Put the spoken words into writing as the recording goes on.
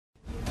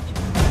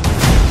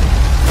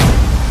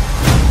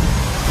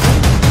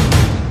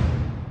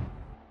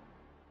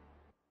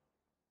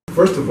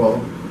First of all,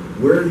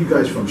 where are you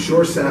guys from?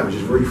 Shore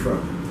Savages, where are you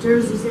from?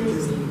 Jersey.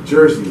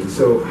 Jersey. And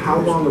so how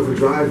long of a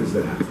drive is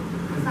that?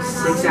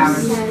 6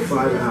 hours.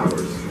 5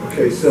 hours.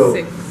 Okay, so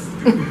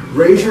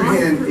raise your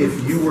hand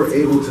if you were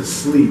able to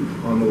sleep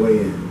on the way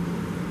in.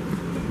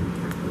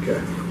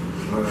 Okay.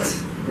 All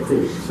right.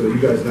 Cool. So you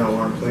guys now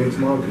aren't playing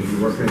tomorrow because you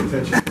weren't paying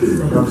attention.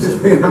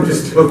 I'm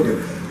just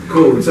joking.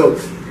 Cool. And so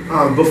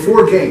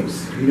before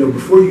games,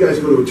 before you guys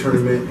go to a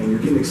tournament and you're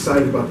getting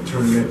excited about the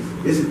tournament,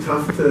 is it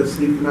tough to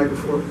sleep the night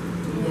before?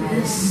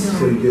 Yes.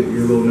 So you're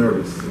a little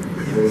nervous.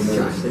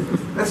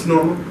 That's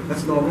normal.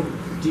 That's normal.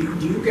 Do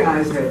you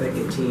guys have like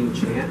a team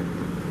chant?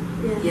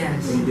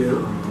 Yes. You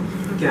do?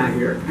 Can I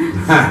hear it?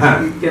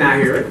 Can I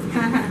hear it?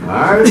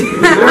 All right.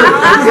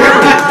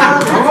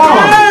 Come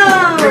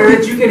on.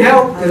 Parents, you can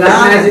help. Because I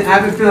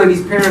have a feeling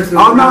these parents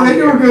don't. Oh, no, they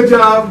do a good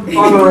job.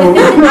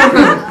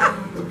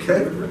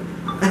 Okay.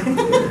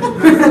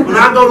 When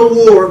I go to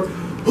war,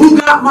 who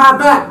got my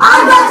back?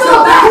 I got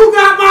your back. Who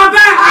got my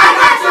back? I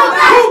got your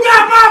back. Who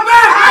got my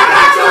back? I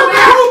got your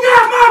back. Who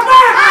got my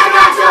back? I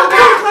got your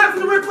back. Clap for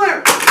the Ric Flair.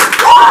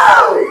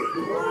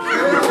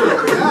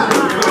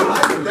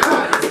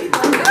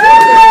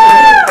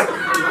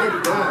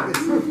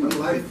 I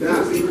like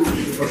that.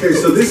 Okay,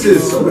 so this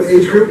is what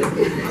age group?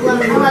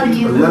 11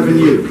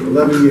 years.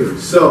 11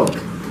 years. So, let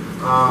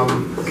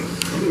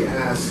me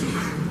ask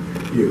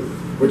you.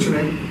 What's your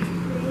name?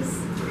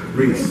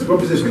 Reese. What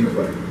position do you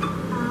play? I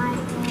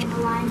am a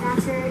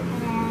linebacker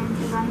and a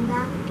running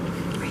back.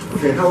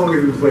 Okay, how long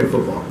have you been playing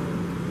football?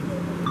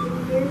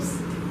 3 years.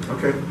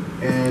 Okay.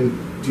 And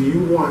do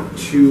you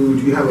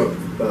have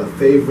a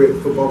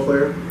favorite football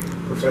player?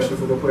 Professional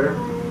football player?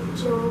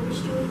 Joe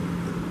Overstreet.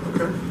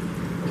 Okay.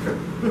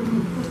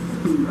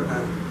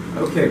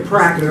 Okay,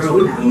 practice.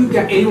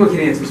 Anyone can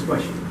answer this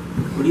question.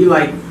 What do you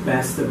like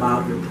best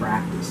about your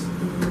practice?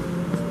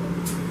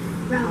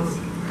 Routes.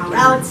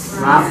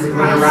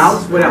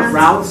 Routes? What else?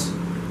 Routes?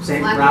 Say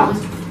Flag routes?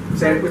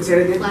 Say it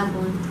again? Flag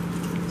pulling.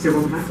 Say it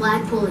one more time.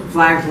 Flag pulling.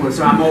 Flag pulling.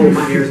 So I'm old,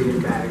 my ears are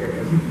getting bad.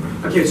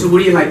 Okay, so what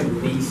do you like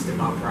least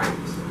about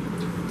practice?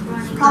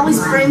 Probably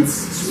sprints.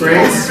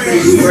 Sprints?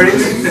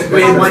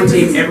 We had one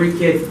team, every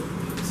kid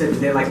said that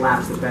they like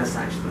laps the best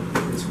actually.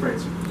 In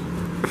sprints.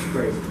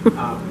 Great.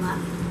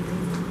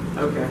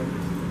 Okay.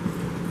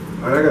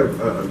 All right, I got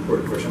an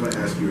important question. I'm going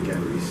to ask you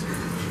again, Reese.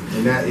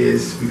 And that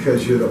is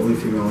because you're the only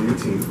female on your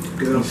team.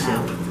 Girl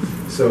power.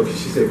 So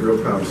she said girl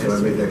power, so I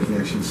made that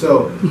connection.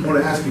 So I want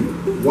to ask you,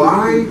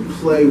 why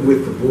play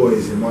with the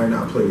boys and why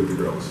not play with the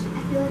girls? I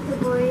feel like the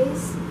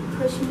boys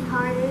push me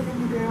harder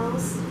than the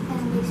girls, and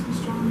it makes me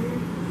stronger.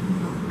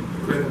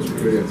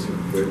 Good answer.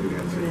 Very good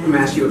answer. I'm going to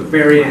ask you at the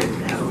very end.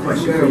 I have a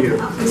question for you.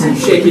 You're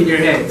shaking your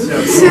head.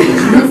 So,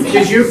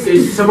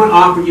 did someone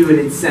offer you an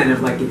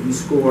incentive, like if you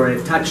score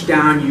a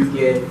touchdown, you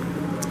get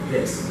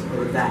this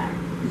or that?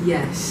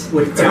 Yes.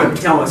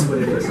 Tell us what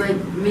it is. Like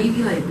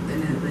maybe like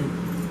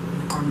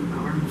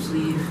arm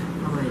sleeve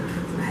or like a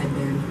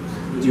headband.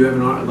 Do you have a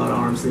lot of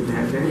arm sleeve and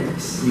headband?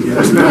 Yes. You do.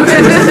 What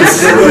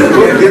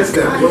gets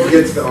that? What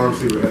gets the arm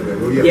sleeve and headband?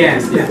 What do you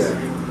have to do with that?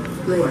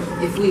 Like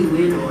if we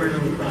win or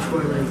like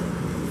score like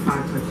 5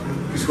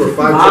 touchdowns. You score 5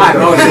 Oh,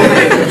 touchdowns.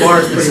 the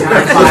bar's pretty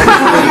high.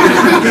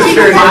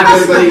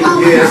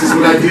 Yeah, this is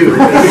what I do.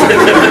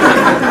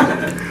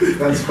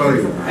 That's funny.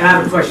 And I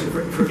have a question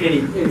for any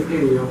you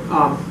know.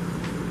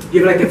 Do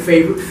you have like a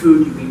favorite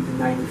food you eat the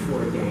night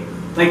before a game?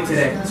 Like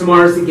today.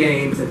 Tomorrow's the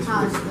game. It's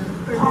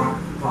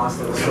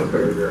pasta.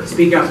 Burger.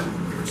 Speak up.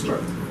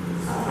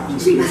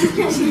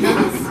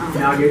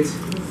 Nuggets.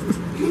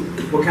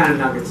 What kind of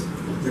nuggets?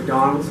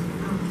 McDonald's?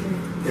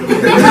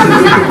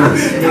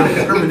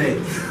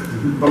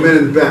 My man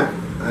in the back,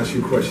 I'll ask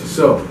you a question.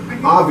 So,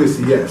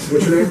 obviously, yes.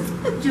 What's your name?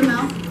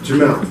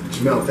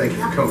 Jamel, thank you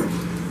for coming.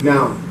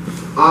 Now,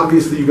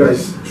 obviously, you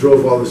guys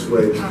drove all this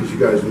way because you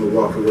guys want to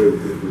walk away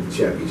with the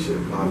championship.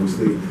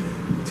 Obviously,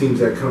 teams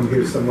that come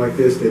here to something like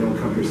this, they don't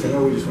come here saying,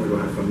 oh, we just want to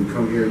go have fun. You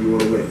come here and you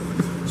want to win.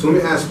 So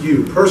let me ask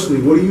you,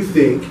 personally, what do you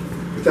think,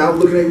 without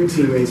looking at your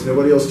teammates,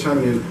 nobody else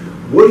chiming in,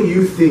 what do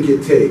you think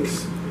it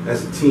takes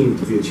as a team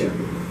to be a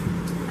champion?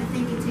 I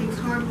think it takes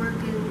hard work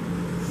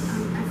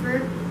and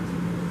effort.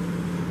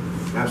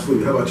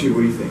 Absolutely. How about you?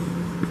 What do you think?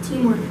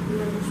 Teamwork. We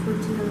gotta just work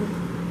together.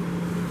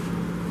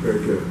 Very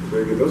good.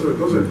 Very good. Those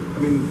are. I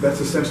mean, that's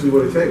essentially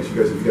what it takes. If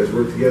you guys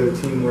work together,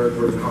 teamwork,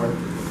 working hard,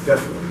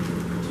 definitely.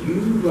 Do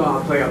you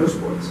play other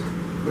sports?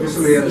 What are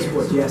some of the other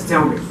sports? Yes,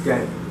 tell me.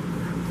 Okay.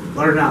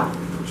 Let it out.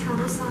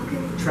 Travel soccer.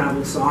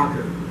 Travel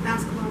soccer.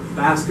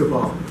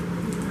 Basketball.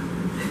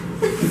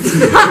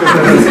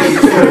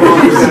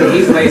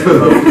 He plays for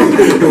both.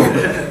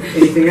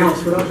 Anything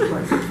else? What else you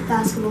play?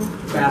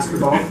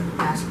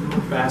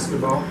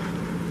 Basketball.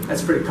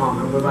 That's pretty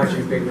common. What about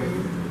you, big man?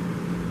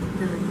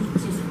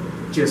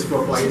 Just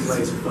football. He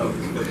plays for both.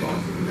 Football.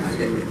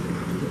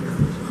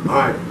 All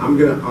right. I'm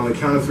gonna, on the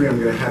count of 3, I'm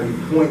gonna have you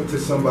point to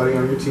somebody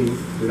on your team.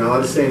 You're not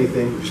allowed to say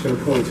anything. You're just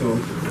gonna point to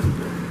them.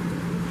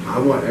 I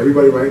want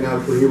everybody right now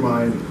to put in your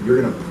mind.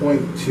 You're gonna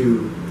point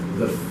to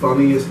the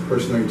funniest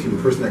person on your team,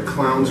 the person that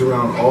clowns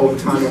around all the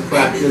time at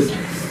practice,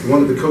 You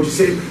want the coach to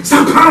say,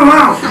 stop clowning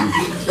around!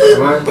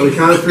 Alright, on the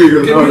count of three,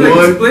 you're gonna Can put we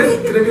one. split?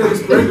 Can I be like a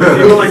split? Can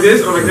you go like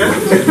this or like that?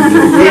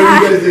 Whatever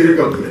you gotta do, here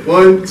goes.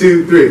 1,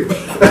 2, 3.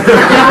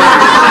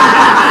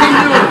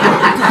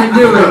 I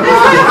knew it.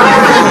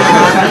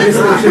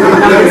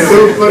 That's so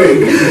funny.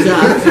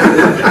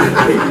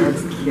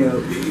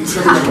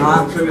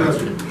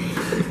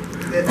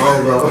 Oh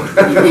no,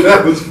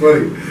 that was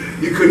funny.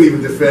 You couldn't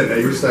even defend that.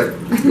 You were just like,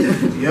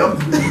 yep.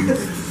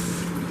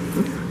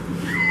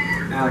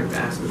 I like to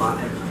ask about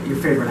your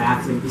favorite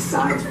athlete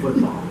besides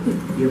football.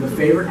 You have a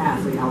favorite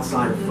athlete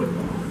outside of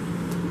football?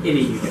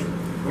 Any of you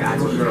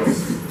guys or girls?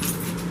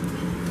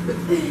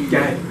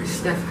 Okay.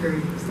 Steph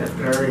Curry. Steph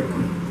Curry.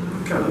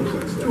 Kind of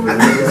looks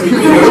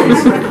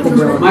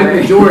like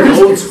Michael Jordan,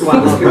 old school. I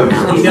love him.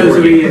 He knows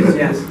who he is.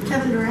 Yes.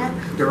 Kevin Durant.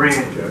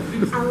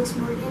 Durant. Alex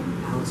Morgan.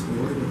 Alex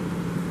Morgan.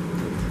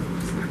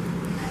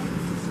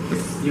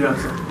 You have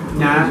some?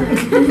 Nah.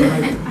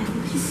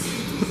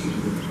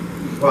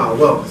 Wow,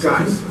 well,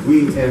 guys,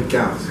 and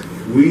gals,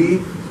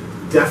 we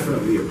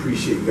definitely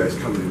appreciate you guys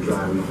coming and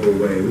driving the whole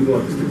way. We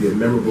want this to be a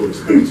memorable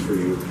experience for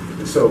you.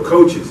 And so,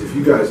 coaches, if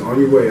you guys, on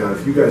your way out,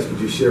 if you guys could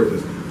just share with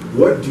us,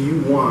 what do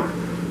you want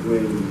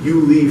when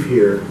you leave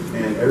here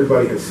and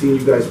everybody has seen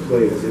you guys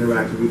play, has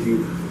interacted with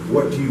you,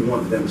 what do you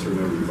want them to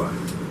remember you by?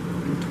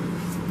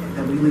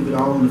 And we leave it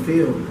all on the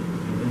field.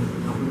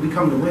 We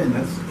come to win.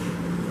 That's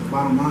the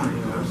bottom line.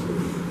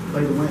 Absolutely.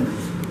 Play to win.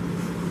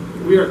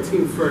 We are a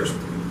team first,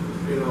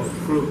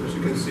 group, as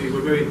you can see.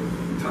 We're very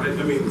tight.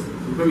 I mean,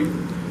 we're very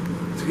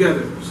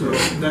together. So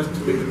that's to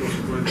me the most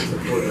important. That's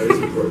important. That is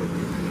important.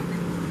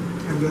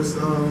 I guess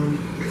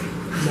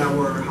that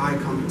we're high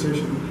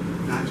competition,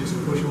 not just a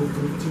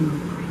pushover team.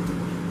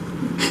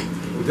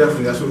 Well,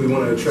 definitely, that's what we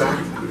want to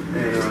attract.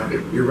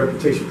 And your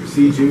reputation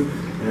precedes you.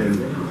 And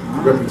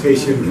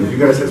reputation, you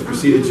guys has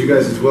preceded you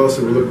guys as well.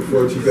 So we're looking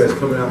forward to you guys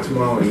coming out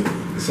tomorrow and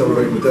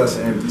celebrating with us.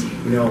 And,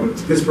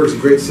 Pittsburgh's a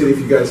great city. If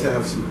you guys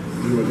have some,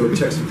 you want to go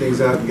check some things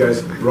out. You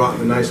guys brought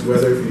the nice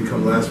weather. If you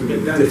come last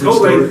week, That's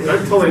totally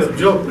a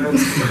joke, man. $50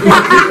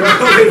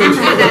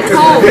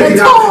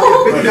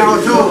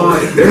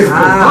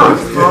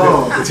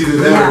 It's either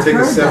that or take a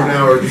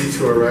 7-hour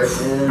detour, right?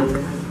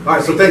 All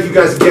right, so thank you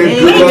guys again.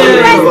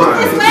 Good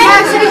luck. Good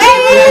luck.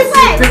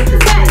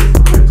 This way.